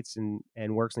United States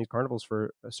and works in these carnivals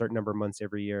for a certain number of months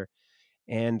every year.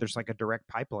 And there's like a direct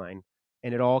pipeline.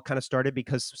 And it all kind of started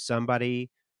because somebody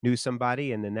knew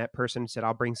somebody, and then that person said,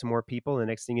 I'll bring some more people. And the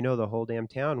next thing you know, the whole damn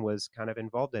town was kind of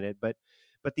involved in it. But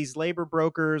But these labor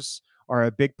brokers are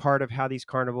a big part of how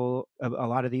a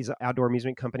lot of these outdoor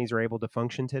amusement companies are able to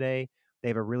function today. They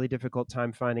have a really difficult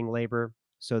time finding labor,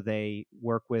 so they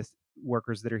work with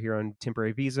workers that are here on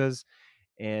temporary visas.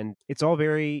 And it's all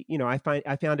very, I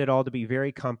found it all to be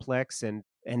very complex and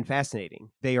fascinating.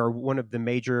 They are one of the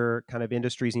major kind of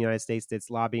industries in the United States that's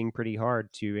lobbying pretty hard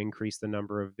to increase the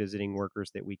number of visiting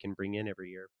workers that we can bring in every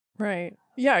year. Right.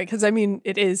 Yeah, because I mean,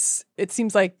 it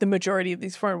seems like the majority of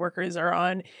these foreign workers are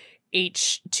on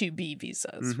H-2B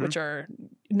visas, which are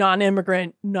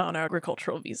non-immigrant,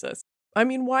 non-agricultural visas. I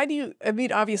mean,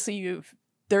 obviously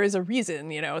there is a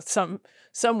reason,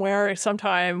 somewhere,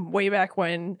 sometime way back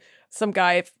when some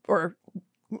guy or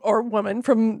woman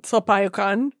from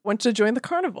Tlalpayucan went to join the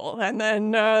carnival, and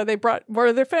then they brought more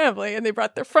of their family, and they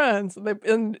brought their friends,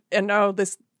 and now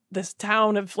this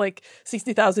town of like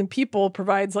 60,000 people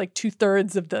provides like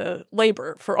 2/3 of the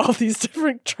labor for all these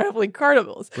different traveling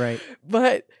carnivals. Right.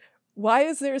 But why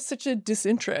is there such a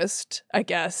disinterest, I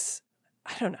guess?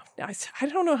 I don't know. I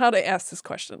don't know how to ask this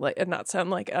question, like, and not sound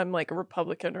like I'm like a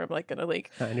Republican or I'm like gonna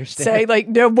like I understand. say like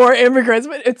no more immigrants.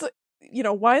 But it's,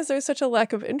 why is there such a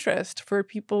lack of interest for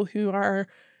people who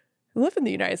live in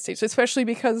the United States, especially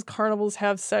because carnivals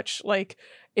have such like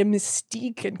a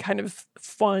mystique and kind of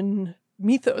fun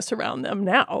mythos around them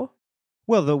now?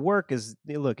 Well, the work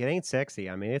look, it ain't sexy.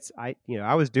 I mean,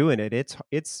 I was doing it.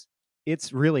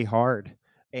 It's really hard.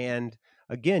 And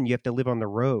again, you have to live on the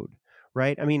road,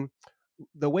 right? I mean,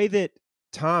 the way that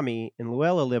Tommy and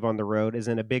Luella live on the road is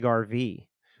in a big RV.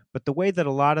 But the way that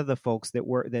a lot of the folks that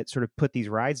sort of put these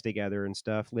rides together and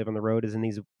stuff live on the road is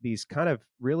in these kind of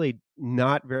really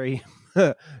not very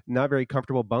not very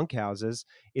comfortable bunkhouses.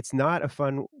 It's not a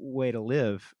fun way to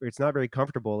live, or it's not very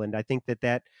comfortable. And I think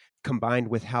that combined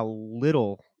with how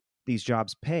little these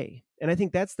jobs pay. And I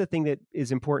think that's the thing that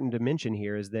is important to mention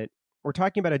here, is that we're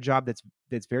talking about a job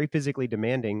that's very physically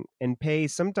demanding and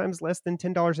pays sometimes less than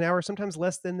 $10 an hour, sometimes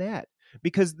less than that,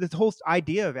 because the whole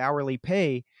idea of hourly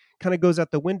pay kind of goes out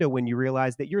the window when you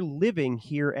realize that you're living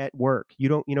here at work. You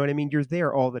know what I mean? You're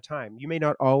there all the time. You may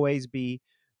not always be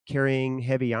carrying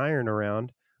heavy iron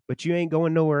around, but you ain't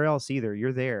going nowhere else either.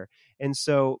 You're there. And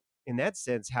so in that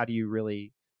sense, how do you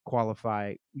really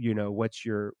qualify, when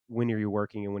are you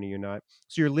working and when are you not?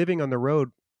 So you're living on the road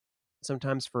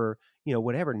sometimes for,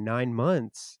 9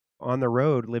 months on the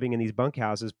road, living in these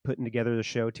bunkhouses, putting together the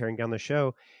show, tearing down the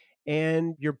show.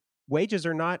 And your wages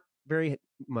are not very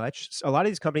much. A lot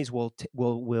of these companies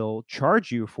will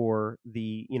charge you for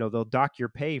they'll dock your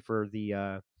pay for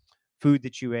the food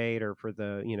that you ate, or for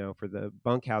the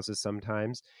bunkhouses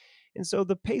sometimes. And so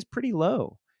the pay's pretty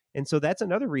low. And so that's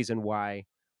another reason why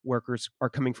workers are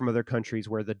coming from other countries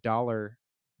where the dollar,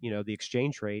 the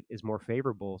exchange rate is more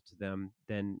favorable to them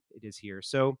than it is here.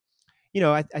 So,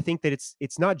 I think that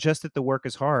it's not just that the work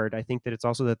is hard. I think that it's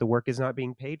also that the work is not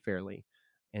being paid fairly.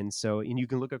 And you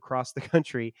can look across the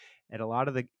country at a lot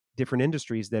of the different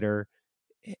industries that are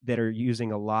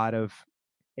using a lot of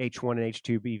H-1 and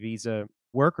H-2B visa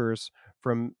workers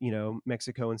from,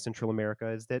 Mexico and Central America,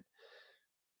 is that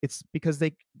it's because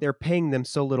they're paying them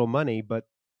so little money, but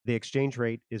the exchange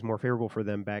rate is more favorable for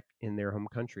them back in their home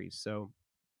countries. So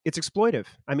it's exploitive.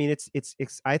 I mean,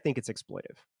 I think it's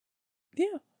exploitive.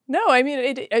 Yeah. No, I mean,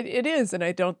 it is. And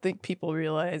I don't think people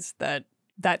realize that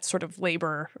sort of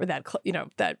labor, or that,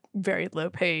 that very low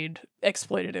paid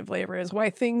exploitative labor, is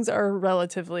why things are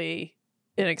relatively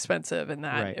inexpensive. And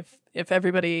that Right. if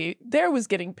everybody there was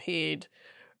getting paid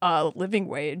living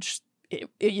wage, it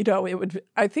would,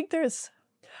 I think I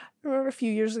remember a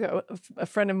few years ago, a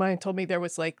friend of mine told me there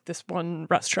was like this one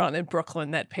restaurant in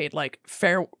Brooklyn that paid like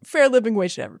fair living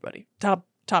wage to everybody, top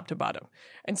to bottom.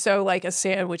 And so like a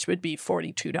sandwich would be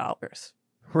 $42.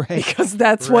 Right. Because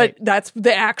that's that's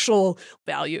the actual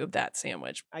value of that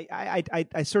sandwich. I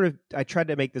tried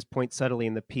to make this point subtly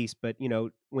in the piece, but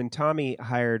when Tommy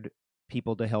hired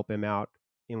people to help him out,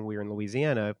 and we were in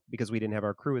Louisiana because we didn't have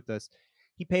our crew with us,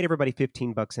 he paid everybody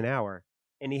 $15 an hour.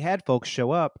 And he had folks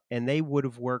show up and they would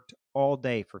have worked all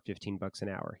day for $15 an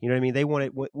hour. You know what I mean? They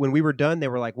wanted, when we were done, they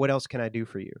were like, what else can I do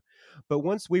for you? But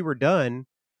once we were done,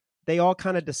 they all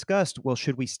kind of discussed, well,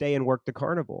 should we stay and work the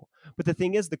carnival? But the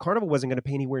thing is, the carnival wasn't going to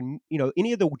pay anywhere,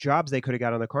 any of the jobs they could have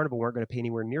got on the carnival weren't going to pay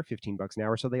anywhere near $15 an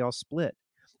hour. So they all split.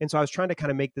 And so I was trying to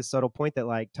kind of make this subtle point that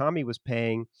like Tommy was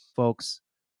paying folks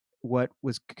what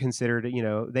was considered,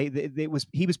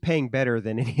 he was paying better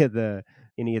than any of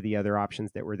the other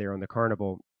options that were there on the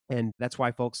carnival. And that's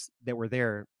why folks that were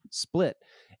there split.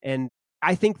 And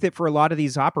I think that for a lot of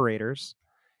these operators,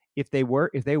 if they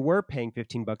were paying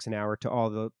 $15 an hour to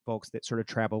all the folks that sort of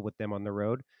travel with them on the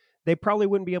road, they probably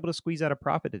wouldn't be able to squeeze out a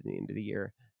profit at the end of the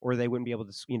year. or they wouldn't be able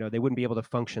to, they wouldn't be able to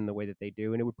function the way that they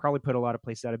do. And it would probably put a lot of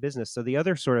places out of business. So the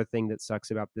other sort of thing that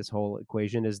sucks about this whole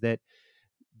equation is that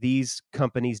these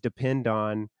companies depend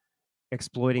on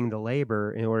exploiting the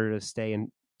labor in order to stay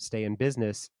in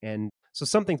business. And so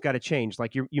something's got to change.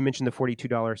 Like you mentioned the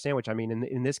 $42 sandwich. I mean,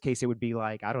 in this case, it would be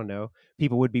like, I don't know,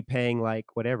 people would be paying like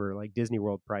whatever, like Disney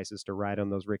World prices to ride on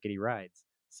those rickety rides.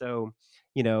 So,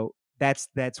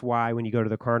 that's why when you go to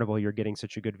the carnival, you're getting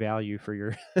such a good value for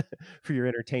your for your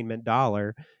entertainment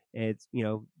dollar. It's,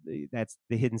 that's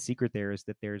the hidden secret there, is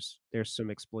that there's some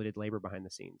exploited labor behind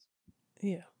the scenes.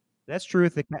 Yeah. That's true.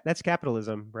 That's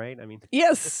capitalism, right? I mean,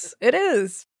 yes, it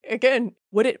is. Again,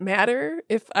 would it matter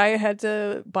if I had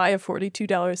to buy a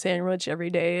 $42 sandwich every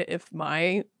day if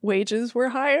my wages were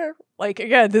higher? Like,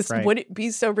 again, Right. would it be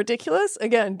so ridiculous?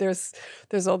 Again, there's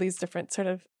all these different sort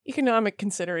of economic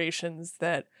considerations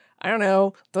that, I don't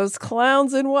know, those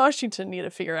clowns in Washington need to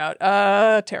figure out.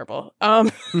 Terrible.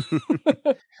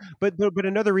 But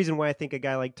another reason why I think a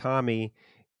guy like Tommy,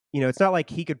 it's not like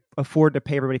he could afford to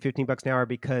pay everybody $15 an hour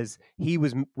because he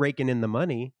was raking in the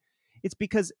money. It's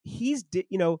because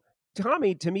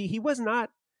Tommy, to me, he was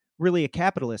not really a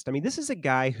capitalist. I mean, this is a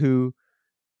guy who,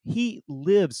 he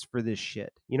lives for this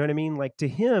shit. You know what I mean? Like, to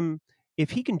him, if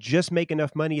he can just make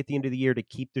enough money at the end of the year to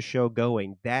keep the show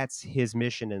going, that's his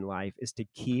mission in life, is to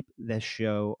keep the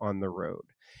show on the road.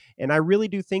 And I really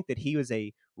do think that he was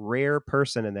a rare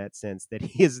person in that sense, that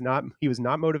he was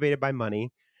not motivated by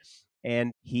money.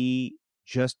 And he's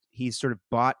sort of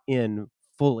bought in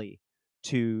fully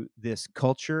to this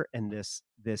culture and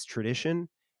this tradition.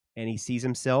 And he sees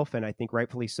himself, and I think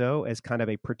rightfully so, as kind of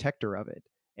a protector of it.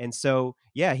 And so,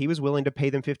 yeah, he was willing to pay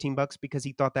them $15 because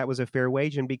he thought that was a fair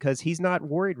wage, and because he's not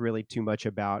worried really too much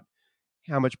about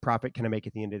how much profit can I make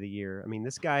at the end of the year. I mean,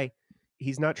 this guy,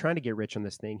 he's not trying to get rich on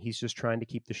this thing. He's just trying to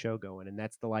keep the show going, and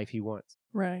that's the life he wants.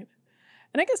 Right.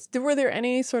 And I guess, were there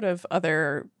any sort of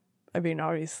other, I mean,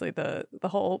 obviously the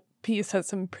whole piece has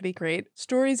some pretty great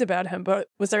stories about him, but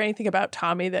was there anything about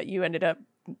Tommy that you ended up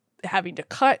having to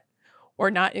cut or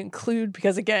not include?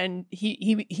 Because again,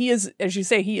 he is, as you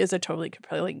say, he is a totally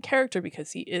compelling character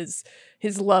because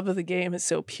his love of the game is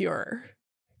so pure.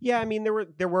 Yeah, I mean,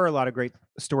 there were a lot of great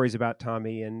stories about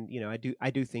Tommy, and I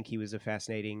do think he was a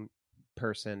fascinating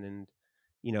person,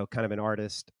 and kind of an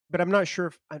artist. But I'm not sure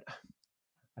if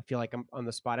I feel like I'm on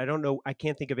the spot. I don't know. I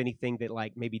can't think of anything that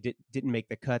like maybe didn't make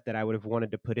the cut that I would have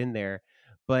wanted to put in there.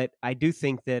 But I do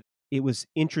think that it was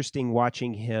interesting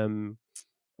watching him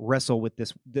wrestle with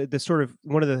this. The sort of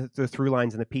one of the through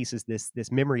lines in the piece is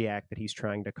this memory act that he's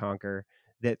trying to conquer.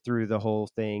 That through the whole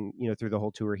thing, through the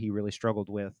whole tour, he really struggled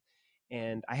with.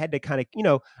 And I had to kind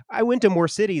of, I went to more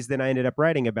cities than I ended up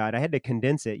writing about. I had to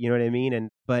condense it, you know what I mean?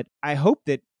 But I hope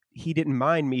that he didn't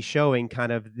mind me showing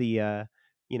kind of the,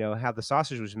 how the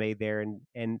sausage was made there.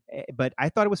 But I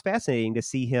thought it was fascinating to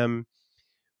see him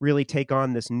really take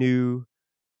on this new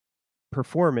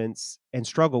performance and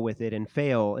struggle with it and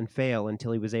fail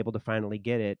until he was able to finally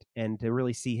get it, and to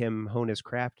really see him hone his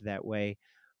craft that way.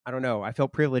 I don't know. I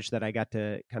felt privileged that I got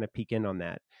to kind of peek in on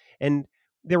that. And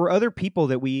there were other people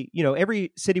that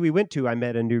every city we went to, I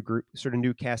met a new group, sort of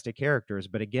new cast of characters.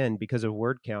 But again, because of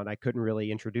word count, I couldn't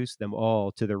really introduce them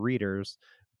all to the readers.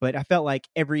 But I felt like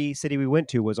every city we went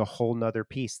to was a whole nother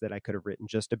piece that I could have written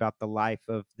just about the life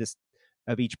of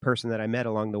each person that I met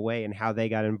along the way, and how they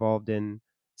got involved in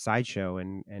sideshow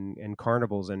and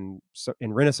carnivals and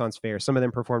Renaissance fairs. Some of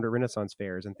them performed at Renaissance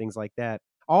fairs and things like that.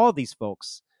 All these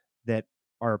folks that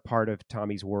are part of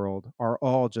Tommy's world are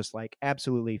all just like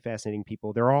absolutely fascinating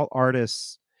people. They're all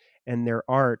artists, and their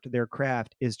art, their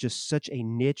craft is just such a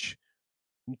niche,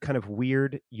 kind of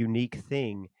weird, unique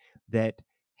thing that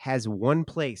has one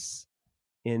place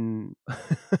in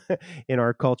in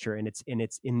our culture, and it's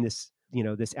in this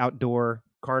this outdoor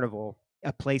carnival,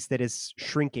 a place that is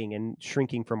shrinking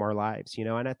from our lives,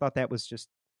 and I thought that was just,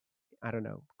 I don't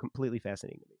know, completely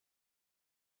fascinating to me.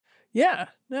 Yeah,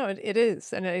 no, it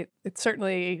is. And it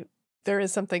certainly, there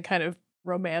is something kind of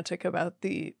romantic about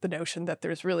the notion that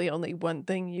there's really only one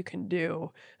thing you can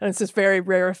do. And it's this very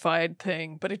rarefied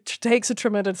thing, but it takes a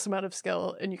tremendous amount of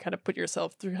skill, and you kind of put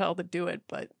yourself through hell to do it.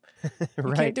 But you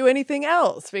Right. can't do anything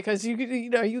else because you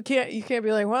can't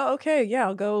be like, well, okay, yeah,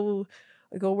 I'll go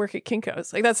work at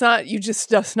Kinko's. Like, that's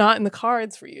not in the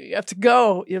cards for you. You have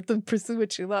to pursue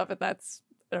what you love. And that's,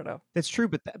 I don't know. That's true,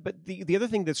 but the other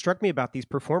thing that struck me about these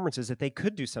performances is that they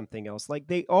could do something else. Like,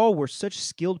 they all were such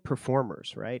skilled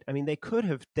performers, right? I mean, they could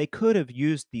have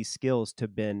used these skills to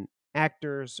been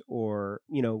actors or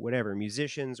whatever,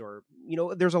 musicians, or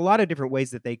there's a lot of different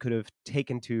ways that they could have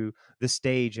taken to the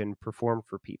stage and performed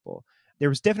for people. there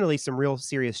was definitely some real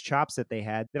serious chops that they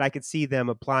had that I could see them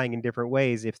applying in different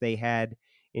ways if they had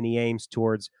any aims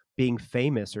towards being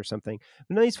famous or something.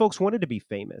 But none of these folks wanted to be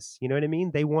famous. You know what I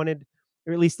mean? They wanted,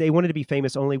 or at least they wanted to be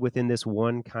famous only within this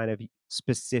one kind of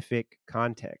specific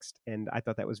context. And I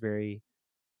thought that was very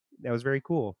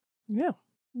cool. Yeah.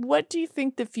 What do you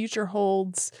think the future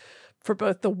holds for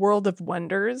both the World of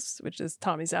Wonders, which is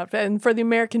Tommy's outfit, and for the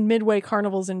American Midway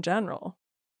carnivals in general?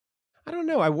 I don't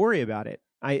know. I worry about it.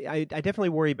 I definitely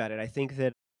worry about it. I think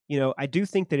that, I do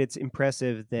think that it's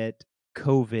impressive that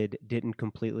COVID didn't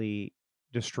completely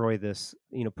destroy this,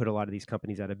 put a lot of these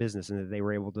companies out of business, and that they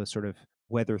were able to sort of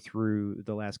weather through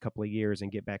the last couple of years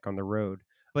and get back on the road.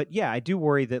 But yeah, I do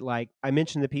worry that, like, I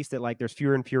mentioned the piece that, like, there's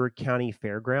fewer and fewer county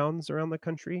fairgrounds around the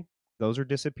country. Those are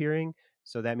disappearing.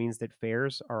 So that means that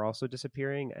fairs are also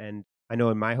disappearing. And I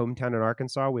know in my hometown in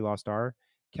Arkansas, we lost our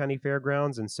county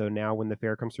fairgrounds. And so now when the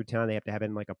fair comes through town, they have to have it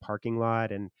in like a parking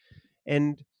lot.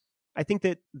 And I think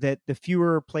that the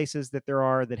fewer places that there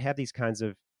are that have these kinds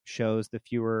of shows, the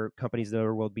fewer companies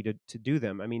there will be to do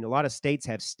them. I mean, a lot of states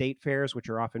have state fairs, which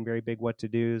are often very big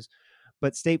what-to-dos.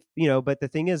 But but the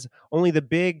thing is, only the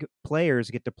big players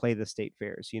get to play the state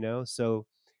fairs, So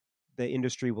the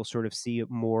industry will sort of see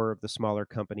more of the smaller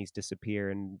companies disappear,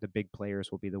 and the big players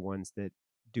will be the ones that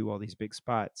do all these big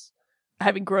spots.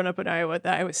 Having grown up in Iowa at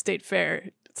the Iowa State Fair,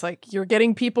 it's like you're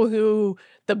getting people who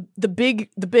the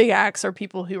big acts are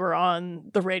people who were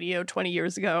on the radio 20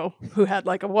 years ago who had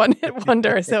like a one-hit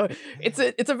wonder. So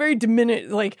it's a very diminished,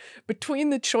 like,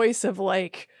 between the choice of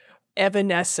like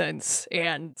Evanescence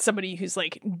and somebody who's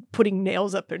like putting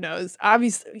nails up their nose.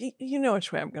 Obviously, you know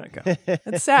which way I'm going to go.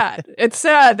 It's sad. It's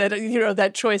sad that,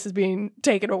 that choice is being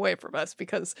taken away from us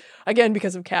because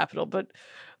of capital. But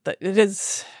it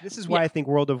is. This is why I think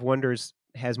World of Wonders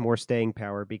has more staying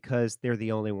power, because they're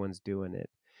the only ones doing it.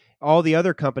 All the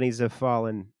other companies have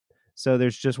fallen. So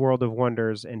there's just World of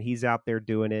Wonders, and he's out there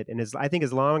doing it. And I think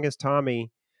as long as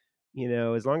Tommy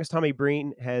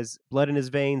Breen has blood in his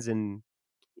veins and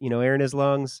air in his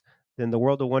lungs, then the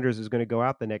World of Wonders is going to go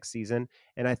out the next season.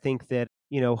 And I think that,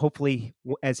 hopefully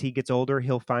as he gets older,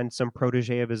 he'll find some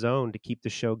protege of his own to keep the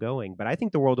show going. But I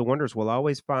think the World of Wonders will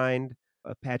always find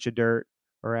a patch of dirt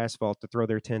or asphalt to throw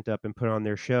their tent up and put on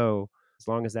their show, as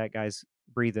long as that guy's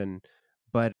breathing.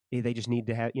 But they just need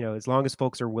to have, as long as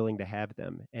folks are willing to have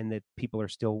them, and that people are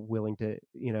still willing to,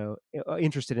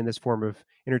 interested in this form of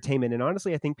entertainment. And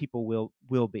honestly, I think people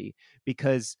will be,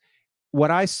 because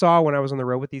what I saw when I was on the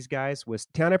road with these guys was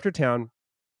town after town,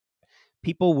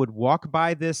 people would walk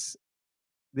by this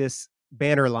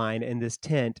banner line and this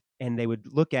tent, and they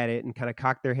would look at it and kind of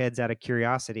cock their heads out of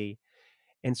curiosity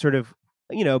and sort of,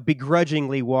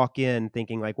 begrudgingly walk in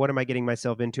thinking like, what am I getting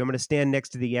myself into? I'm going to stand next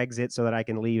to the exit so that I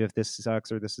can leave if this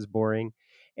sucks or this is boring.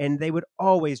 And they would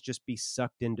always just be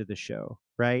sucked into the show,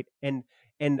 right? And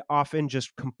often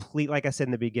just complete, like I said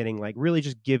in the beginning, like really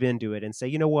just give into it and say,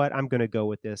 you know what, I'm going to go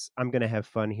with this. I'm going to have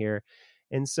fun here.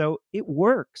 And so it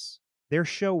works. Their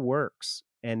show works.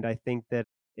 And I think that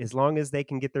as long as they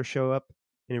can get their show up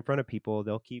and in front of people,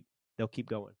 they'll keep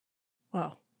going.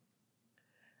 Wow.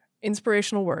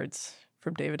 Inspirational words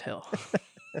from David Hill.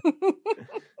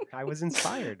 I was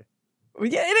inspired.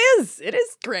 Yeah, it is. It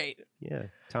is great. Yeah.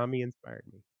 Tommy inspired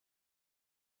me.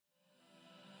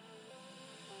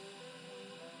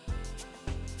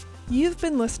 You've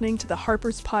been listening to the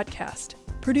Harper's Podcast,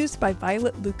 produced by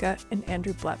Violet Lucca and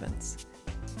Andrew Blevins.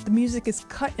 The music is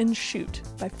Cut and Shoot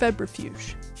by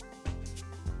Febrifuge.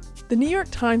 The New York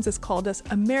Times has called us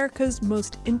America's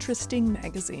most interesting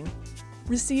magazine.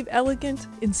 Receive elegant,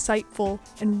 insightful,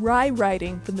 and wry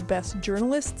writing from the best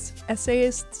journalists,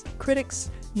 essayists,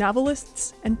 critics,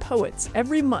 novelists, and poets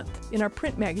every month in our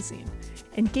print magazine,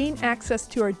 and gain access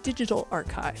to our digital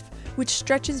archive, which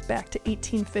stretches back to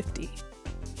 1850.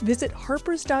 Visit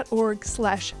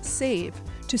harpers.org/save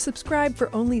to subscribe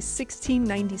for only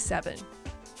 $16.97.